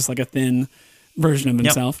until he's just like a thin version of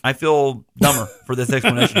himself. I feel dumber for this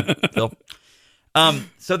explanation, Phil.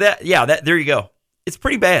 So that there you go. It's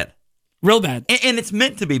pretty bad. Real bad. And it's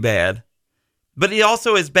meant to be bad, but it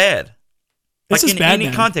also is bad. This is in bad, any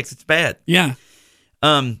man. context, it's bad. Yeah.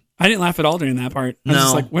 I didn't laugh at all during that part. I was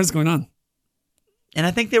just like, what is going on? And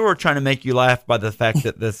I think they were trying to make you laugh by the fact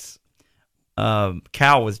that this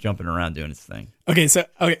cow was jumping around doing its thing. Okay, so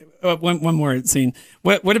one more scene.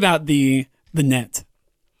 What about the net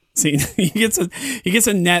scene? he gets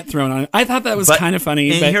a net thrown on him. I thought that was kind of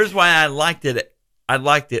funny. And here's why I liked it. I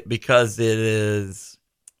liked it because it is,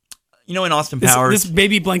 in Austin Powers, this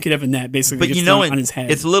baby blanket of a net basically gets thrown on his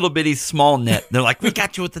head. It's a little bitty small net. They're like, we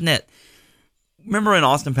got you with the net. Remember in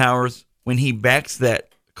Austin Powers when he backs that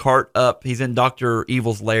cart up, he's in Dr.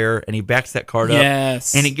 Evil's lair, and he backs that cart up,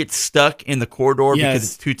 and it gets stuck in the corridor because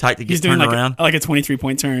it's too tight to get turned around. Like a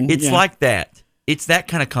 23-point turn. It's like that. It's that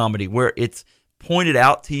kind of comedy where it's pointed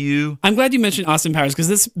out to you. I'm glad you mentioned Austin Powers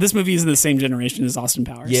because this movie is in the same generation as Austin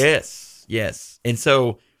Powers. Yes. And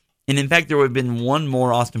so, and in fact, there would have been one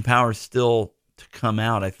more Austin Powers still to come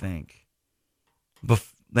out, I think.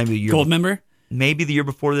 Maybe the year Goldmember? Maybe the year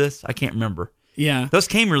before this. I can't remember. Yeah. Those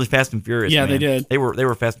came really fast and furious. Yeah, man. they did. They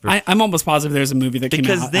were fast and furious. I'm almost positive there's a movie that came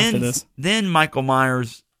out after this. Then Mike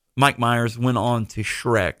Myers went on to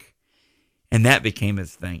Shrek, and that became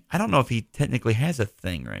his thing. I don't know if he technically has a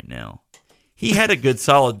thing right now. He had a good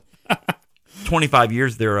solid 25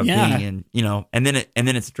 years there of being in, and then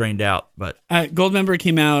it's drained out. But Goldmember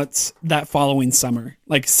came out that following summer,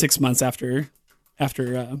 like 6 months after.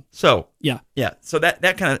 So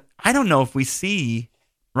that kind of, I don't know if we see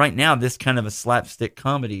right now this kind of a slapstick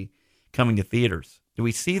comedy coming to theaters. Do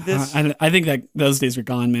we see this? I think that those days are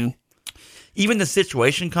gone, man. Even the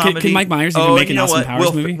situation comedy. Can Mike Myers even make an Austin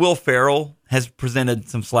Powers movie? Will Ferrell has presented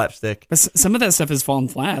some slapstick. But some of that stuff has fallen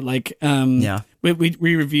flat. Like, we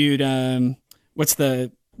reviewed what's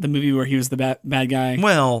the movie where he was the bad guy?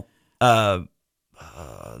 Well, Zoolander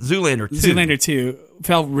 2. Zoolander 2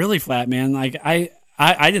 fell really flat, man. Like I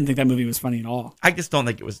didn't think that movie was funny at all. I just don't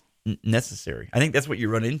think it was necessary. I think that's what you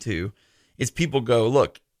run into is people go,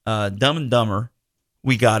 look, Dumb and Dumber,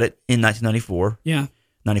 we got it in 1994. Yeah.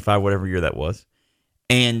 95, whatever year that was.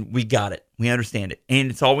 And we got it. We understand it.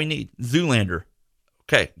 And it's all we need. Zoolander.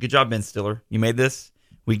 Okay, good job, Ben Stiller. You made this.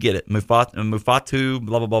 We get it. Mufatu,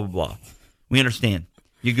 blah, blah, blah, blah, blah. We understand.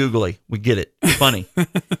 You googly. We get it. Funny.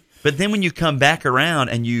 But then when you come back around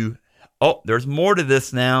and there's more to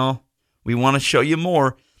this now. We want to show you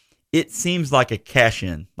more. It seems like a cash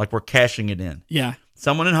in. Like we're cashing it in. Yeah.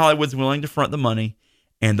 Someone in Hollywood's willing to front the money,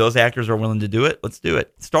 and those actors are willing to do it. Let's do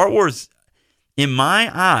it. Star Wars, in my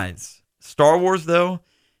eyes, though,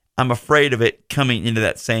 I'm afraid of it coming into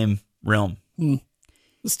that same realm.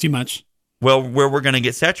 It's too much. Well, where we're going to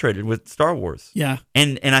get saturated with Star Wars. Yeah.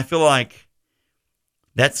 And I feel like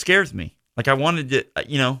that scares me. Like I wanted to,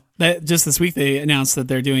 That just this week they announced that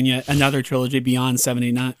they're doing yet another trilogy beyond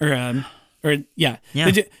 79 They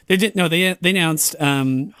announced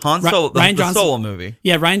Han Solo, Ryan the Johnson, Solo movie.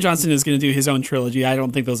 Yeah, Ryan Johnson is going to do his own trilogy. I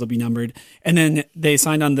don't think those will be numbered. And then they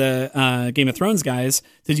signed on the Game of Thrones guys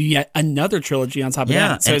to do yet another trilogy on top of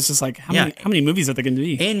that. So it's just like how many movies are there going to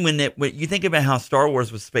be? And when you think about how Star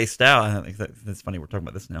Wars was spaced out, I think that's funny we're talking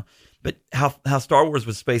about this now. But how Star Wars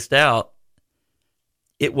was spaced out,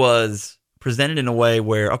 it was presented in a way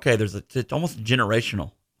where it's almost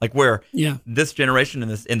generational. Like where this generation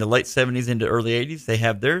in the late 70s into early 80s, they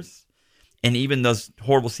have theirs. And even those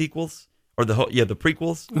horrible sequels or the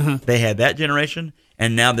prequels, they had that generation.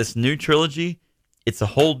 And now this new trilogy, it's a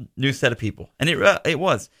whole new set of people. And it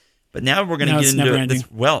was. But now we're going to get into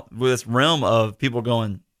this realm of people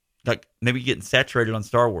going, like maybe getting saturated on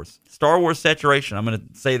Star Wars. Star Wars saturation, I'm going to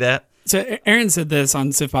say that. So Aaron said this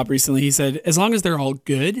on Civ Pop recently. He said, as long as they're all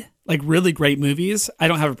good, like really great movies, I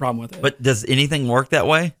don't have a problem with it. But does anything work that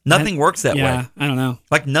way? Nothing works that way. Yeah, I don't know.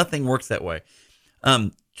 Like nothing works that way.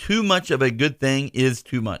 Too much of a good thing is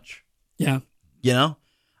too much. Yeah.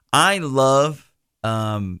 I love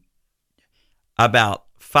about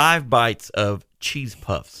 5 bites of cheese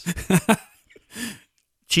puffs.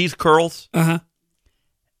 Cheese curls.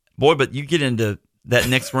 Boy, but you get into that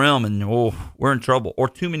next realm and we're in trouble. Or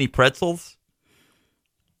too many pretzels.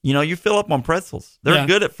 You fill up on pretzels. They're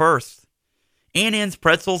good at first. Ann's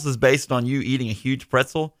Pretzels is based on you eating a huge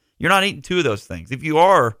pretzel. You're not eating 2 of those things. If you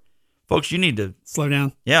are, folks, you need to slow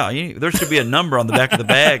down. Yeah, there should be a number on the back of the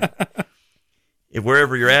bag. If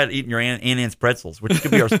wherever you're at eating your Ann's Pretzels, which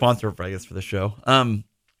could be our sponsor, for the show.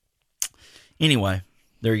 Anyway,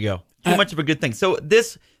 there you go. Too much of a good thing. So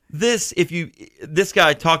this this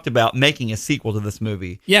guy talked about making a sequel to this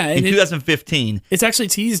movie. Yeah, in 2015. It's actually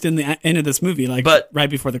teased in the end of this movie, but right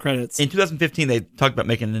before the credits. In 2015, they talked about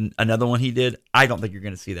making another one. He did. I don't think you're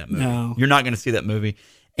going to see that movie. No. You're not going to see that movie,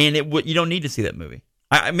 and you don't need to see that movie.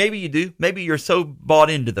 Maybe you do. Maybe you're so bought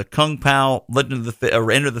into the Kung Pow, Legend of the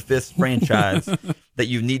Enter the Fist franchise that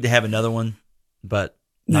you need to have another one, but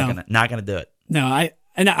not gonna do it. No,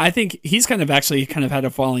 I think he's kind of had a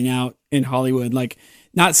falling out in Hollywood. Like,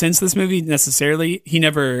 not since this movie necessarily. He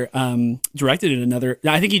never directed another.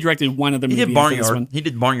 I think he directed one other movie. He did Barnyard. He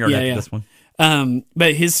did Barnyard after this one.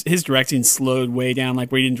 But his directing slowed way down,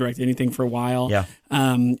 like where he didn't direct anything for a while. Yeah.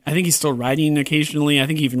 I think he's still writing occasionally. I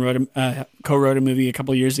think he even co-wrote a movie a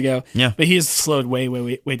couple of years ago. Yeah. But he has slowed way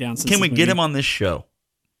down since. Can we this get movie. him on this show?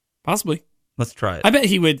 Possibly. Let's try it. I bet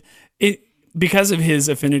he would. Because of his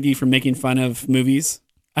affinity for making fun of movies,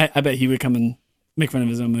 I bet he would come and make fun of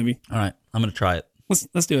his own movie. All right. I'm going to try it.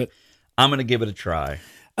 Let's do it. I'm going to give it a try.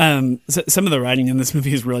 So some of the writing in this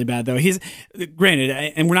movie is really bad, though. He's granted,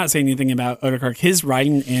 and we're not saying anything about Oedekerk. His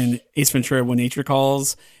writing in Ace Ventura: When Nature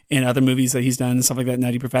Calls and other movies that he's done and stuff like that,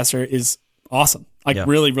 Nutty Professor, is awesome. Like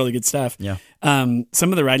really, really good stuff. Yeah.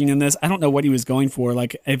 Some of the writing in this, I don't know what he was going for.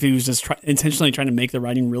 Like if he was just intentionally trying to make the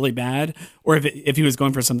writing really bad, or if he was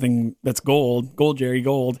going for something that's gold, Jerry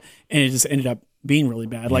Gold, and it just ended up being really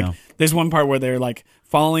bad. Like there's one part where they're like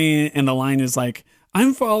falling, and the line is like,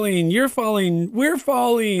 "I'm falling, you're falling, we're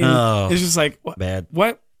falling." Oh, it's just like bad.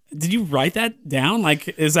 What did you write that down? Like,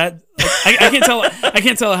 is that? Like, I can't tell. I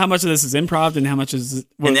can't tell how much of this is improv and how much is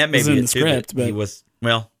in the script. But he was I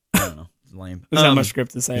don't know. It's lame. There's not much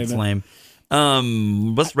script to say. It's lame.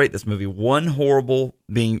 Let's rate this movie. 1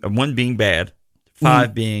 being bad,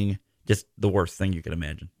 5 being just the worst thing you could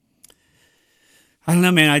imagine. I don't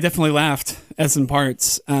know, man. I definitely laughed at some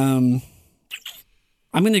parts. I'm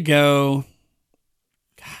gonna go.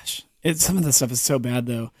 Gosh, some of the stuff is so bad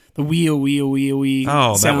though. The wee.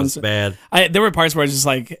 Oh, sounds, that was bad. There were parts where I was just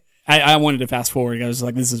like, I wanted to fast forward. I was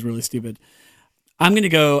like, this is really stupid. I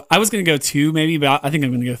was gonna go 2 maybe, but I think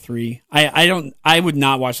I'm gonna go 3. I would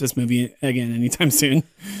not watch this movie again anytime soon.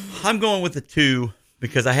 I'm going with the 2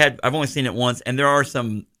 because I've only seen it once, and there are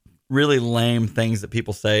some really lame things that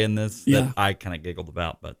people say in this that I kind of giggled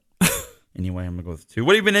about. But anyway, I'm gonna go with 2.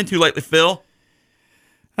 What have you been into lately, Phil?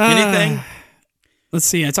 Anything? Let's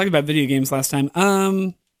see. I talked about video games last time.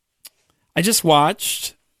 I just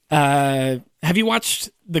watched. Have you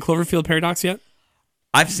watched the Cloverfield Paradox yet?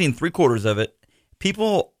 I've seen 3/4 of it.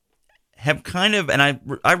 People have kind of, and I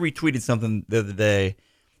retweeted something the other day.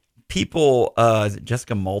 People, is it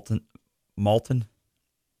Jessica Malton?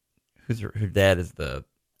 Who's her dad is the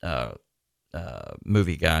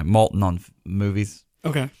movie guy. Malton on movies.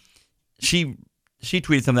 Okay. She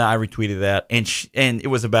tweeted something. I retweeted that, and it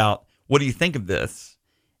was about, what do you think of this?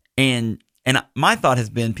 And my thought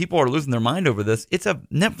has been, people are losing their mind over this. It's a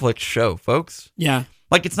Netflix show, folks. Yeah.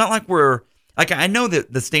 Like, it's not like I know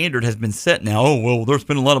that the standard has been set now. Oh, well, they're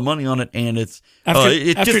spending a lot of money on it, and it's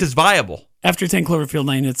just as viable. After 10 Cloverfield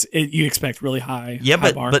Lane, you expect really high. Yeah,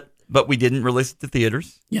 high bar. but we didn't release it to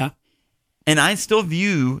theaters. Yeah. And I still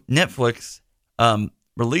view Netflix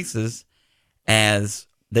releases as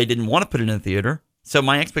they didn't want to put it in a theater. So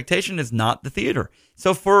my expectation is not the theater.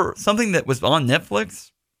 So for something that was on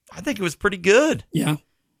Netflix, I think it was pretty good. Yeah.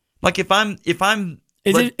 Like if I'm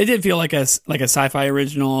it did feel like a sci-fi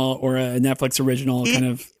original or a Netflix original kind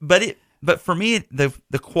of. But for me,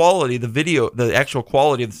 the quality, the video, the actual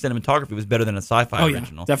quality of the cinematography was better than a sci-fi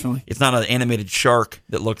original. Yeah, definitely. It's not an animated shark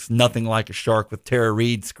that looks nothing like a shark with Tara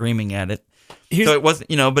Reid screaming at it. So it wasn't,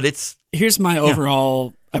 but it's. Here's my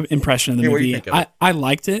overall impression of the movie. What do you think of it? I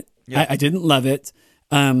liked it. Yeah. I didn't love it.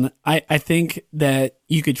 I think that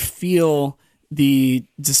you could feel the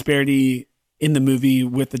disparity in the movie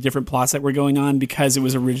with the different plots that were going on because it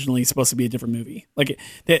was originally supposed to be a different movie. Like,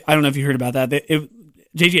 I don't know if you heard about that.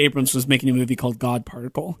 J.J. Abrams was making a movie called God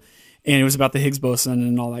Particle, and it was about the Higgs boson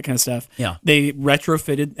and all that kind of stuff. Yeah. They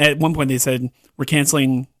retrofitted. At one point, they said, we're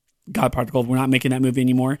canceling God Particle. We're not making that movie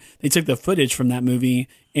anymore. They took the footage from that movie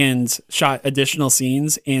and shot additional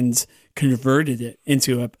scenes and converted it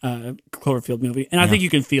into a Cloverfield movie. And I think you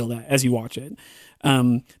can feel that as you watch it.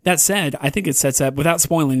 That said, I think it sets up, without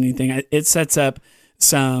spoiling anything, it sets up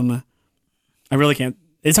some. I really can't.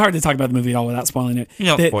 It's hard to talk about the movie at all without spoiling it.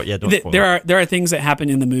 Don't spoil it. There are things that happen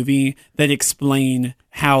in the movie that explain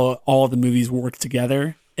how all the movies work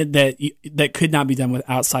together that could not be done with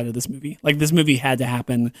outside of this movie. Like, this movie had to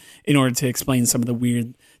happen in order to explain some of the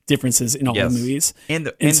weird differences in all the movies. And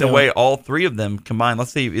the way all 3 of them combine.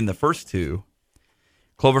 Let's say in the first 2,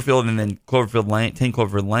 Cloverfield and then Cloverfield Lane, 10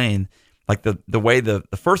 Cloverfield Lane. Like the way the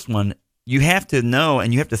first one, you have to know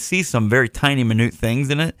and you have to see some very tiny, minute things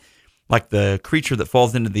in it, like the creature that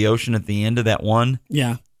falls into the ocean at the end of that one.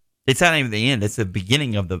 Yeah. It's not even the end. It's the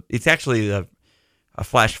beginning of the. It's actually a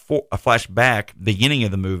flashback beginning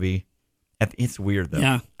of the movie. It's weird though.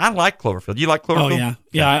 Yeah. I like Cloverfield. You like Cloverfield? Oh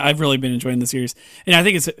yeah. I've really been enjoying the series, and I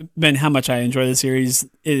think it's been how much I enjoy the series.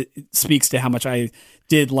 It speaks to how much I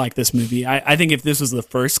did like this movie. I think if this was the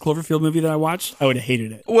first Cloverfield movie that I watched, I would have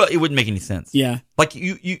hated it. Well, it wouldn't make any sense. Yeah. Like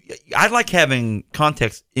I like having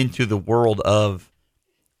context into the world of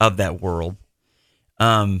that world.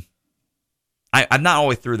 I'm not all the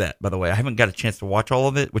way through that, by the way. I haven't got a chance to watch all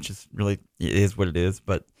of it, which is really, it is what it is,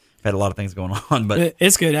 but I've had a lot of things going on. But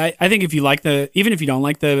it's good. I think if you like even if you don't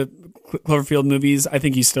like the Cloverfield movies, I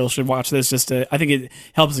think you still should watch this. I think it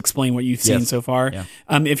helps explain what you've seen so far. Yeah.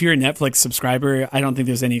 If you're a Netflix subscriber, I don't think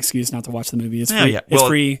there's any excuse not to watch the movie. It's free. Yeah. It's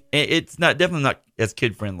free. It's definitely not as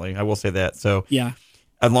kid friendly. I will say that. So yeah.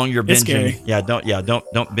 As long as you're It's binging, scary.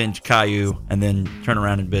 don't binge Caillou and then turn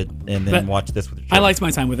around and then watch this with your child. I liked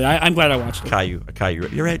my time with it. I'm glad I watched it. Caillou.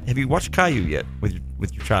 Have you watched Caillou yet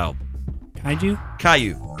with your child? Kaiju?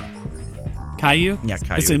 Caillou. Caillou? Yeah,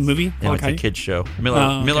 Caillou. It's a movie? Yeah, it's a kid's show.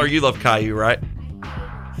 Miller, you love Caillou, right?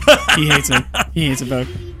 He hates it. He hates it, Buck.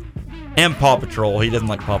 And Paw Patrol. He doesn't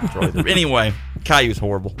like Paw Patrol either. Anyway, Caillou's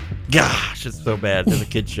horrible. Gosh, it's so bad as a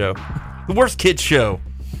kid's show. The worst kid's show.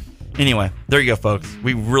 Anyway, there you go, folks.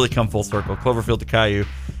 We really come full circle. Cloverfield to Caillou.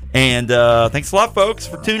 And thanks a lot, folks,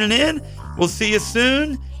 for tuning in. We'll see you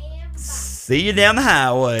soon. See you down the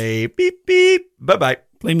highway. Beep, beep. Bye-bye.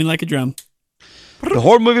 Play me like a drum. The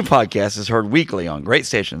Horror Movie Podcast is heard weekly on great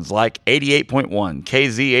stations like 88.1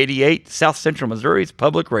 KZ88, South Central Missouri's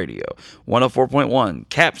Public Radio, 104.1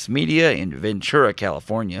 Caps Media in Ventura,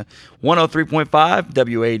 California, 103.5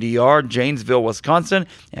 WADR Janesville, Wisconsin,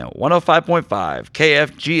 and 105.5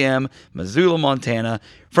 KFGM Missoula, Montana,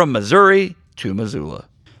 from Missouri to Missoula.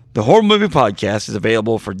 The Horror Movie Podcast is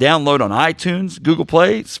available for download on iTunes, Google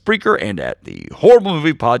Play, Spreaker, and at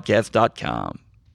thehorriblemoviepodcast.com.